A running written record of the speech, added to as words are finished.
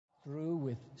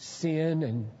with sin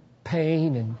and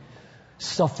pain and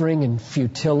suffering and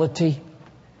futility,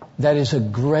 that is a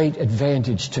great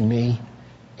advantage to me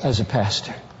as a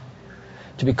pastor.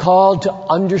 To be called to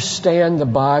understand the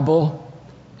Bible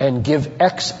and give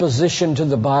exposition to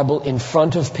the Bible in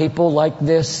front of people like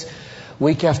this,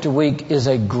 week after week, is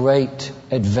a great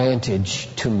advantage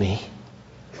to me.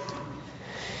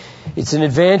 It's an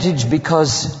advantage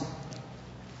because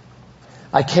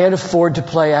I can't afford to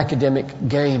play academic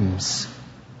games.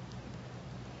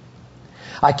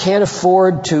 I can't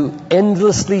afford to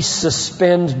endlessly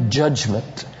suspend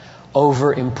judgment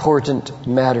over important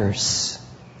matters.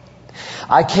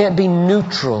 I can't be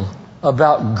neutral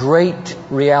about great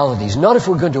realities. Not if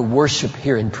we're going to worship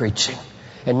here in preaching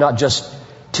and not just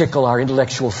tickle our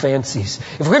intellectual fancies.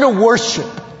 If we're going to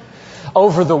worship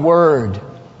over the Word,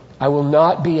 I will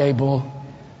not be able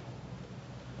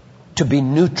to be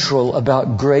neutral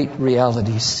about great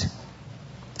realities.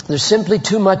 There's simply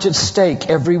too much at stake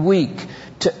every week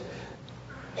to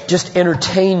just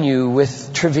entertain you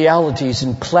with trivialities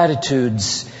and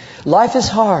platitudes. Life is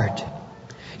hard.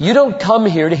 You don't come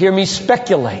here to hear me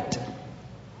speculate.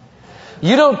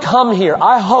 You don't come here,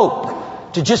 I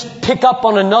hope, to just pick up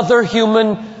on another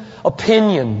human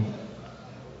opinion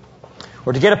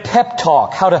or to get a pep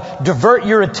talk, how to divert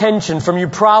your attention from your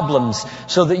problems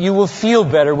so that you will feel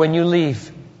better when you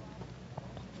leave.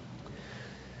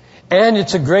 And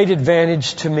it's a great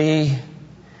advantage to me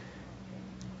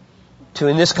to,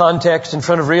 in this context, in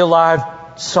front of real live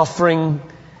suffering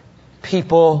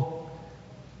people,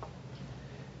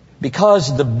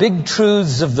 because the big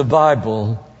truths of the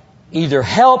Bible either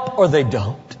help or they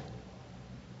don't.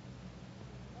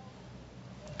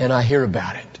 And I hear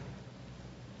about it.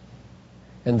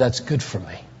 And that's good for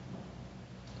me.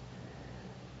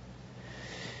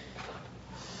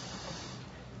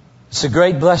 It's a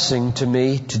great blessing to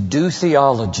me to do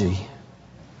theology.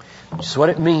 It's what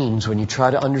it means when you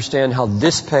try to understand how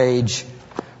this page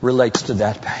relates to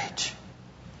that page.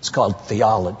 It's called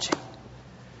theology.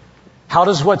 How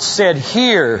does what's said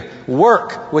here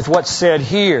work with what's said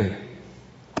here?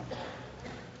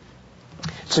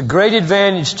 It's a great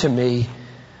advantage to me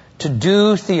to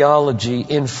do theology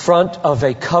in front of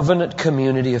a covenant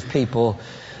community of people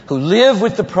who live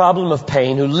with the problem of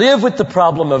pain, who live with the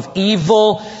problem of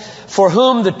evil, for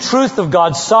whom the truth of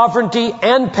God's sovereignty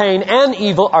and pain and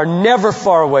evil are never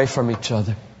far away from each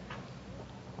other.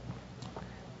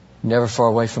 Never far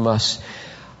away from us.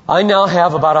 I now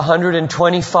have about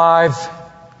 125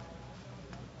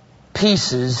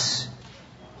 pieces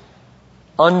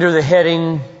under the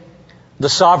heading The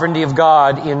Sovereignty of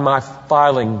God in my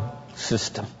filing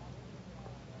system.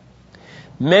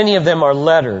 Many of them are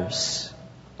letters.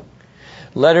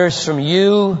 Letters from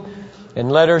you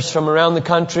and letters from around the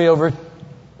country over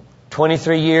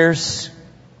 23 years.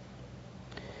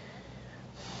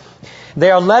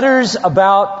 They are letters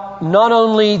about not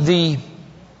only the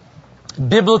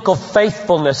biblical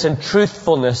faithfulness and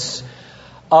truthfulness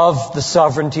of the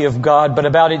sovereignty of God, but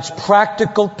about its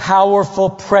practical, powerful,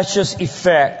 precious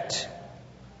effect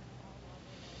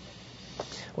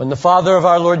when the Father of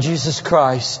our Lord Jesus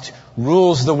Christ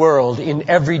rules the world in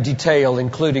every detail,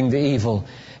 including the evil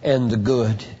and the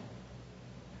good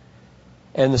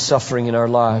and the suffering in our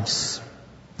lives.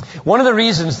 One of the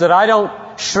reasons that I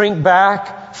don't shrink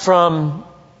back from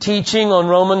teaching on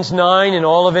Romans 9 and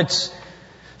all of its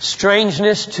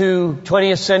strangeness to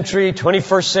 20th century,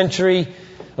 21st century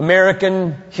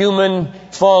American, human,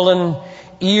 fallen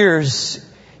ears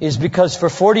is because for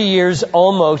 40 years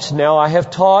almost now I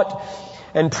have taught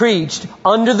and preached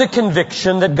under the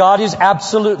conviction that God is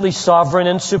absolutely sovereign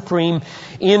and supreme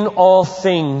in all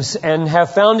things, and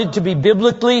have found it to be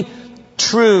biblically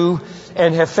true,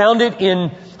 and have found it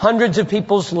in hundreds of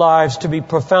people's lives to be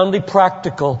profoundly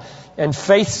practical and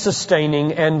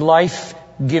faith-sustaining and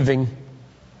life-giving.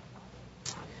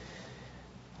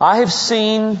 I have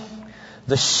seen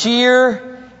the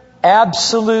sheer,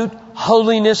 absolute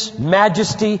holiness,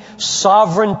 majesty,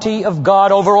 sovereignty of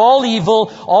God over all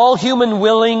evil, all human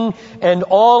willing, and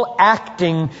all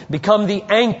acting become the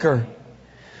anchor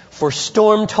for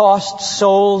storm-tossed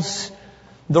souls,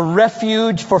 the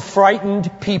refuge for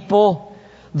frightened people,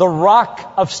 the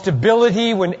rock of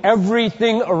stability when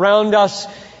everything around us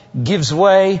gives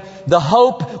way, the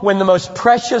hope when the most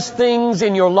precious things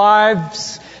in your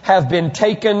lives have been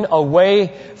taken away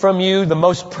from you, the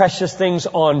most precious things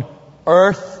on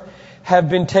earth have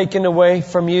been taken away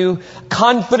from you.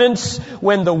 Confidence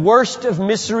when the worst of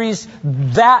miseries,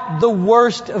 that the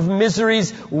worst of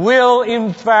miseries will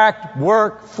in fact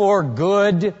work for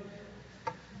good.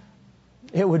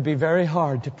 It would be very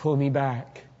hard to pull me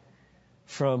back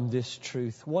from this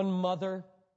truth. One mother